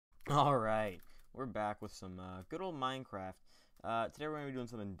Alright, we're back with some good old Minecraft. Today we're going to be doing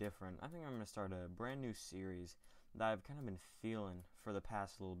something different. I think I'm going to start a brand new series that I've kind of been feeling for the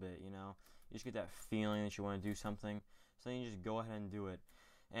past little bit, you know? You just get that feeling that you want to do something, so then you just go ahead and do it.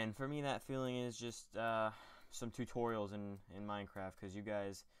 And for me, that feeling is just some tutorials in Minecraft, because you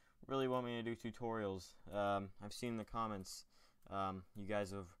guys really want me to do tutorials. I've seen in the comments, you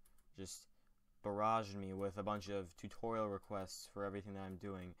guys have just barraged me with a bunch of tutorial requests for everything that I'm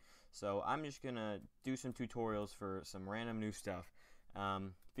doing. So I'm just gonna do some tutorials for some random new stuff.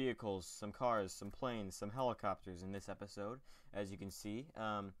 Vehicles, some cars, some planes, some helicopters in this episode, as you can see.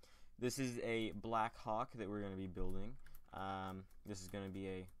 This is a Black Hawk that we're gonna be building. This is gonna be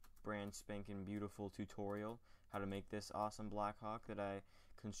a brand spanking beautiful tutorial how to make this awesome Black Hawk that I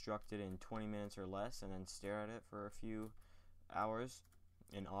constructed in 20 minutes or less, and then stare at it for a few hours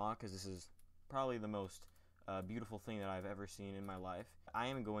in awe, because this is probably the most beautiful thing that I've ever seen in my life. I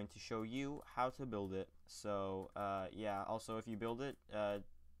am going to show you how to build it. So yeah, also if you build it,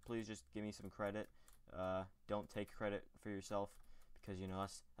 please just give me some credit. Don't take credit for yourself, because you know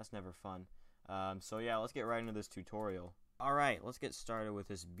that's never fun. So yeah, let's get right into this tutorial. Alright, let's get started with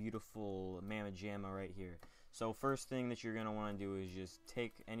this beautiful mamma jamma right here. So first thing that you're going to want to do is just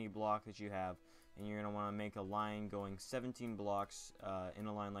take any block that you have, and you're going to want to make a line going 17 blocks in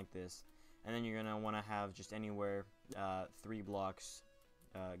a line like this. And then you're going to want to have just anywhere 3 blocks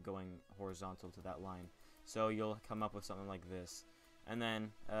going horizontal to that line. So you'll come up with something like this. And then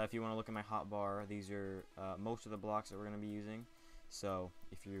if you want to look at my hotbar, these are most of the blocks that we're going to be using. So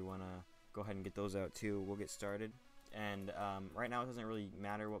if you want to go ahead and get those out too, we'll get started. And right now it doesn't really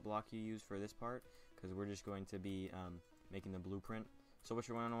matter what block you use for this part, because we're just going to be making the blueprint. So what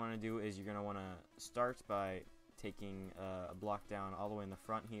you're going to want to do is you're going to want to start by taking a block down all the way in the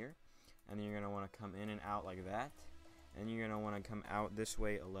front here. And then you're going to want to come in and out like that. And you're going to want to come out this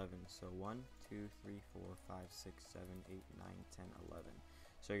way 11. So 1, 2, 3, 4, 5, 6, 7, 8, 9, 10, 11.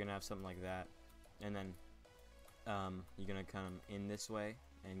 So you're going to have something like that. And then you're going to come in this way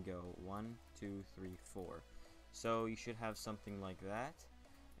and go 1, 2, 3, 4. So you should have something like that.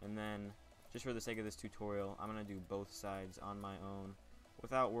 And then just for the sake of this tutorial, I'm going to do both sides on my own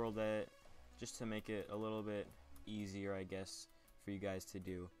without world edit, just to make it a little bit easier, I guess, for you guys to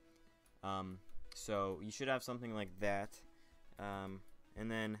do. So you should have something like that, and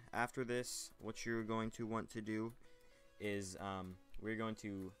then after this, what you're going to want to do is we're going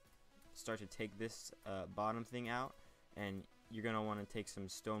to start to take this bottom thing out, and you're going to want to take some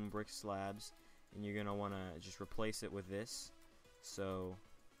stone brick slabs, and you're going to want to just replace it with this. So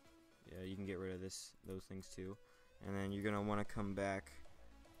yeah, you can get rid of those things too, and then you're going to want to come back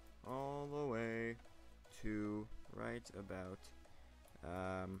all the way to right about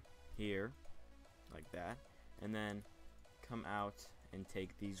here, like that, and then come out and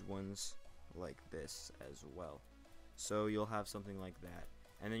take these ones like this as well. So you'll have something like that,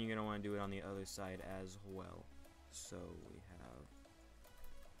 and then you're gonna want to do it on the other side as well. So we have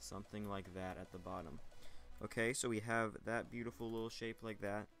something like that at the bottom. Okay, so we have that beautiful little shape like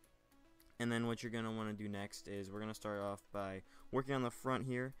that. And then what you're gonna want to do next is we're gonna start off by working on the front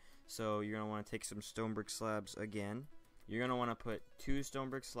here. So you're gonna want to take some stone brick slabs again. You're going to want to put 2 stone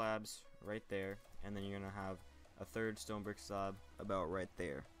brick slabs right there, and then you're going to have a 3rd stone brick slab about right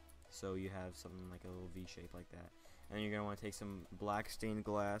there. So you have something like a little V shape like that. And then you're going to want to take some black stained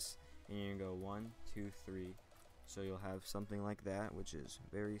glass, and you're going to go 1, 2, 3. So you'll have something like that, which is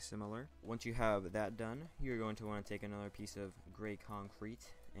very similar. Once you have that done, you're going to want to take another piece of gray concrete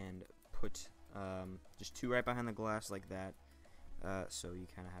and put just 2 right behind the glass like that. So you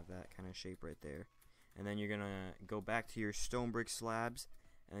kind of have that kind of shape right there. And then you're gonna go back to your stone brick slabs,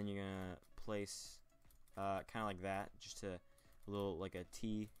 and then you're gonna place kind of like that, just a little like a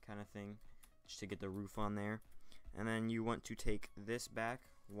T kind of thing, just to get the roof on there. And then you want to take this back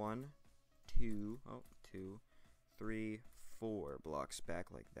 1, 2, 3, 4 blocks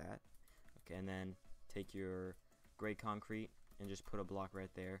back like that. Okay, and then take your gray concrete and just put a block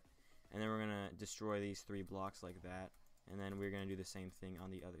right there. And then we're gonna destroy these 3 blocks like that. And then we're going to do the same thing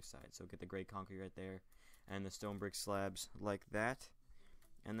on the other side. So get the gray concrete right there, and the stone brick slabs like that.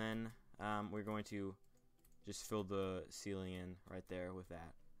 And then we're going to just fill the ceiling in right there with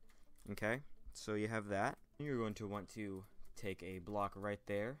that. Okay, so you have that. You're going to want to take a block right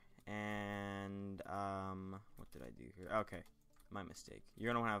there. And what did I do here? Okay, my mistake.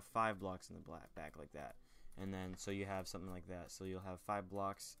 You're going to want to have 5 blocks in the back like that. And then so you have something like that. So you'll have 5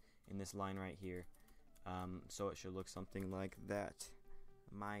 blocks in this line right here. So it should look something like that.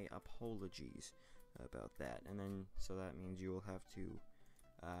 My apologies about that. And then so that means you will have to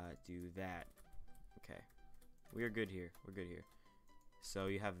do that. Okay, we are good here. We're good here. So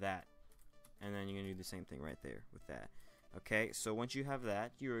you have that, and then you're gonna do the same thing right there with that. Okay, so once you have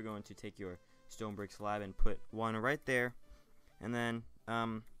that, you are going to take your stone brick slab and put one right there, and then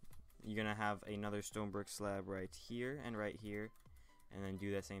you're gonna have another stone brick slab right here, and then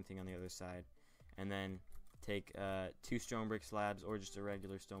do that same thing on the other side, and then take 2 stone brick slabs or just a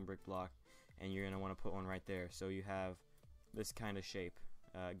regular stone brick block, and you're gonna want to put one right there, so you have this kind of shape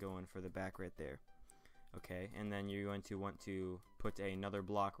going for the back right there. Okay, and then you're going to want to put another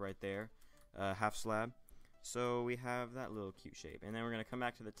block right there, half slab. So we have that little cute shape, and then we're going to come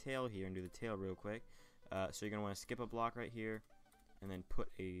back to the tail here and do the tail real quick. So you're going to want to skip a block right here, and then put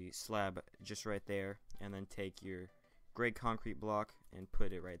a slab just right there, and then take your gray concrete block and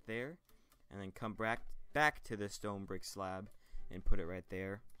put it right there, and then come back to the stone brick slab and put it right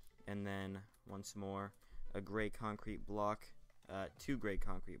there, and then once more a gray concrete block, 2 gray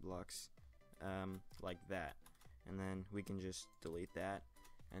concrete blocks, like that, and then we can just delete that,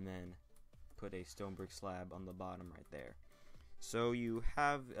 and then put a stone brick slab on the bottom right there. So you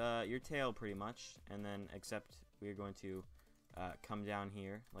have your tail pretty much, and then except we're going to come down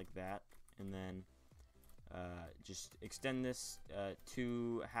here like that, and then just extend this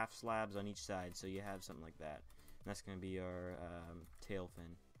 2 half slabs on each side, so you have something like that. And that's going to be our tail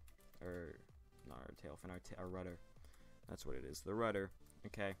fin, or not our tail fin, our rudder. That's what it is, the rudder.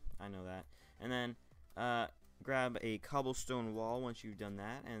 Okay, I know that. And then grab a cobblestone wall once you've done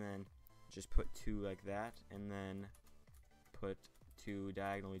that, and then just put 2 like that, and then put 2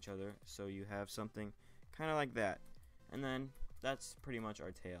 diagonal each other, so you have something kind of like that. And then that's pretty much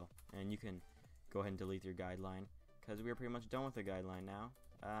our tail, and you can go ahead and delete your guideline, because we're pretty much done with the guideline now.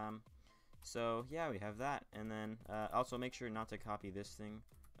 So yeah, we have that. And then also make sure not to copy this thing,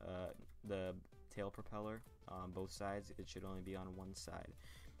 the tail propeller, on both sides. It should only be on one side.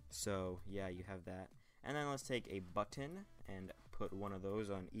 So yeah, you have that. And then let's take a button and put one of those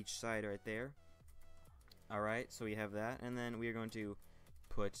on each side right there. Alright, so we have that, and then we are going to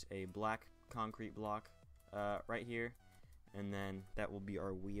put a black concrete block right here, and then that will be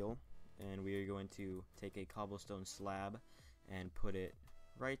our wheel, and we are going to take a cobblestone slab and put it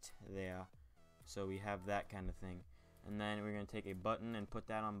right there, so we have that kind of thing. And then we're going to take a button and put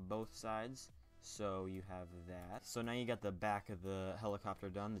that on both sides, so you have that. So now you got the back of the helicopter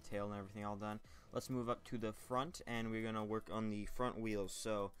done, the tail and everything all done. Let's move up to the front, and we're going to work on the front wheels.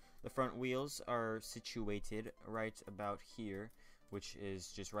 So the front wheels are situated right about here, which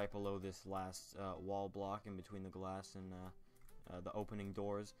is just right below this last wall block in between the glass and the opening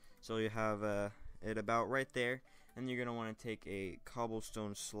doors. So you have it about right there, and you're going to want to take a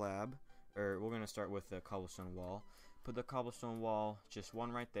cobblestone slab, or we're going to start with the cobblestone wall. Put the cobblestone wall, just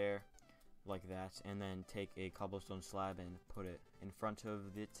one right there, like that, and then take a cobblestone slab and put it in front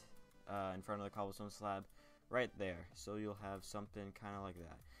of it, in front of the cobblestone slab, right there. So you'll have something kind of like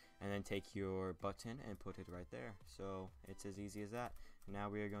that. And then take your button and put it right there. So it's as easy as that. Now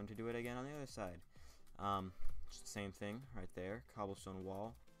we are going to do it again on the other side. Just the same thing right there, cobblestone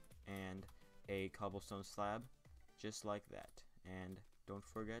wall and a cobblestone slab, just like that. And don't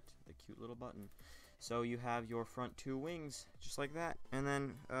forget the cute little button. So you have your front 2 wings, just like that. And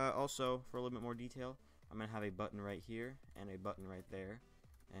then also, for a little bit more detail, I'm going to have a button right here and a button right there.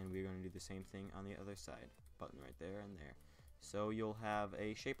 And we're going to do the same thing on the other side. Button right there and there. So you'll have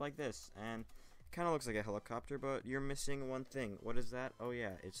a shape like this, and it kind of looks like a helicopter, but you're missing one thing. What is that? Oh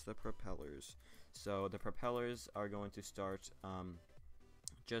yeah, it's the propellers. So the propellers are going to start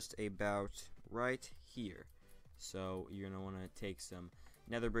just about right here. So you're going to want to take some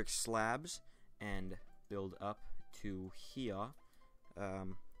nether brick slabs and build up to here.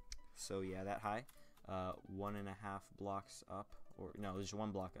 So yeah, that high. 1.5 blocks up, or no, there's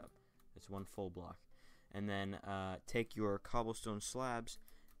 1 block up. It's 1 full block. And then take your cobblestone slabs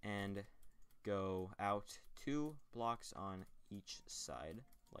and go out 2 blocks on each side,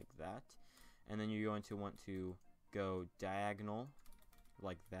 like that. And then you're going to want to go diagonal,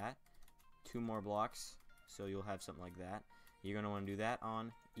 like that. 2 more blocks, so you'll have something like that. You're going to want to do that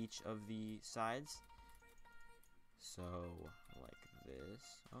on each of the sides. So, like this.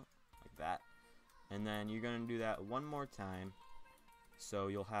 Oh, like that. And then you're going to do that 1 more time. So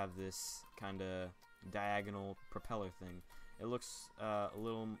you'll have this kind of diagonal propeller thing. It looks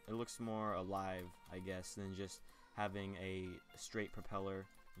it looks more alive, I guess, than just having a straight propeller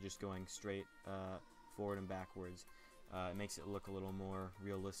just going straight forward and backwards. It makes it look a little more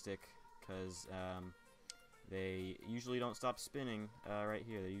realistic, because they usually don't stop spinning right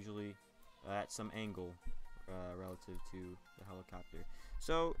here. They're usually at some angle relative to the helicopter.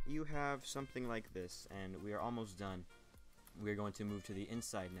 So you have something like this, and we are almost done. We're going to move to the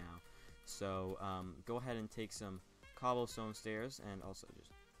inside now. So go ahead and take some cobblestone stairs, and also just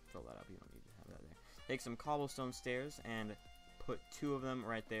fill that up. You don't need to have that there. Take some cobblestone stairs and put 2 of them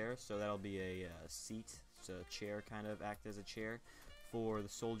right there, so that'll be a seat, so a chair, kind of act as a chair for the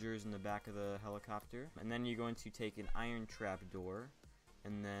soldiers in the back of the helicopter. And then you're going to take an iron trap door,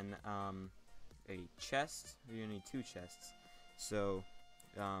 and then a chest. You're gonna need 2 chests. So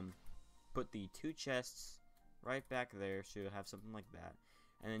put the 2 chests right back there, so you'll have something like that.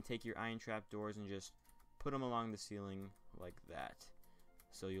 And then take your iron trap doors and just put them along the ceiling like that.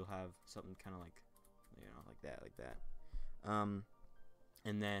 So you'll have something kind of like, you know, like that.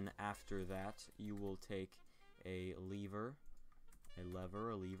 And then after that, you will take a lever,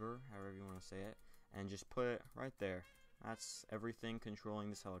 however you want to say it, and just put it right there. That's everything controlling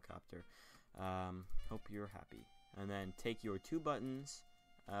this helicopter. Hope you're happy. And then take your 2 buttons,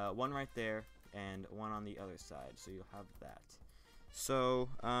 one right there and one on the other side, so you'll have that. So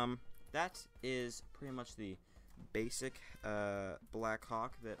that is pretty much the basic Black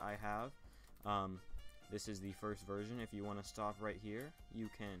Hawk that I have. This is the first version. If you want to stop right here, you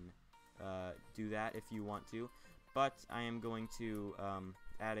can do that if you want to, but I am going to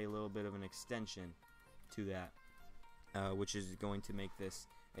add a little bit of an extension to that, which is going to make this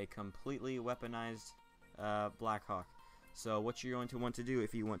a completely weaponized Black Hawk. So what you're going to want to do,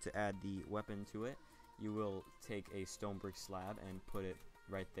 if you want to add the weapon to it, you will take a stone brick slab and put it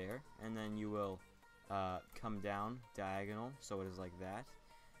right there, and then you will come down diagonal, so it is like that,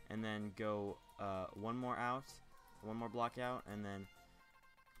 and then go one more block out, and then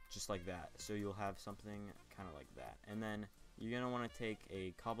just like that. So you'll have something kind of like that. And then you're gonna want to take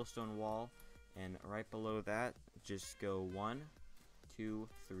a cobblestone wall, and right below that, just go 1, 2,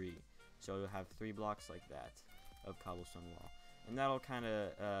 3. So you'll have 3 blocks like that of cobblestone wall, and that'll kind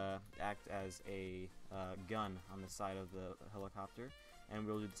of act as a gun on the side of the helicopter. And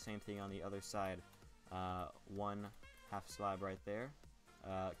we'll do the same thing on the other side. 1 half slab right there,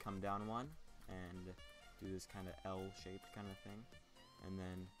 come down 1, and do this kind of L-shaped kind of thing, and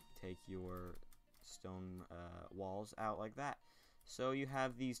then take your stone walls out like that. So you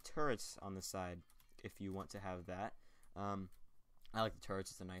have these turrets on the side if you want to have that. I like the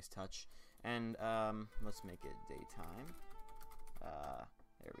turrets, it's a nice touch. And let's make it daytime.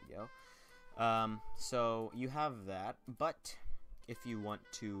 There we go. So you have that, but if you want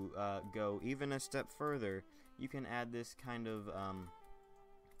to go even a step further, you can add this kind of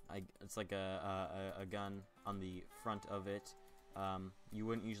it's like a gun on the front of it. You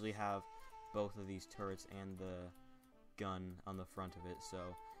wouldn't usually have both of these turrets and the gun on the front of it, so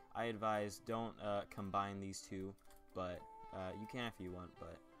I advise don't combine these two, but you can if you want.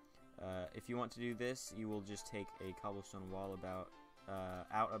 But if you want to do this, you will just take a cobblestone wall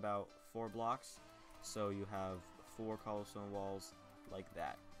out about 4 blocks, so you have 4 cobblestone walls like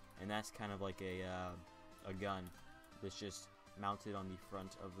that, and that's kind of like a gun that's just mounted on the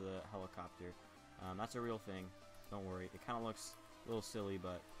front of the helicopter. That's a real thing, don't worry. It kind of looks a little silly,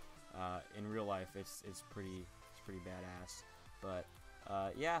 but in real life it's pretty badass. But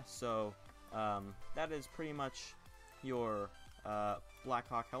yeah, so that is pretty much your Black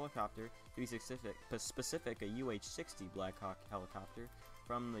Hawk helicopter. To be specific, a UH-60 Black Hawk helicopter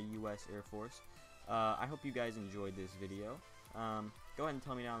from the U.S. Air Force. I hope you guys enjoyed this video. Go ahead and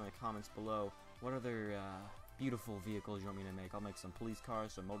tell me down in the comments below what other beautiful vehicles you want me to make. I'll make some police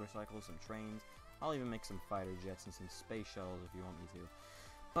cars, some motorcycles, some trains. I'll even make some fighter jets and some space shuttles if you want me to.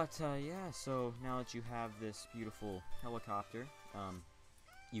 But yeah, so now that you have this beautiful helicopter,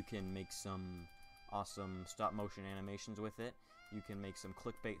 you can make some awesome stop motion animations with it. You can make some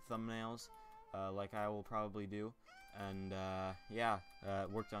clickbait thumbnails, like I will probably do. And yeah, it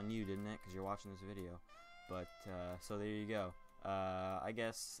worked on you, didn't it? Because you're watching this video. But so there you go. I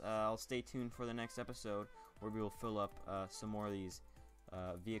guess I'll stay tuned for the next episode where we will fill up some more of these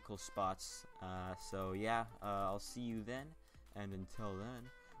vehicle spots. So yeah, I'll see you then, and until then,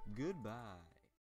 goodbye.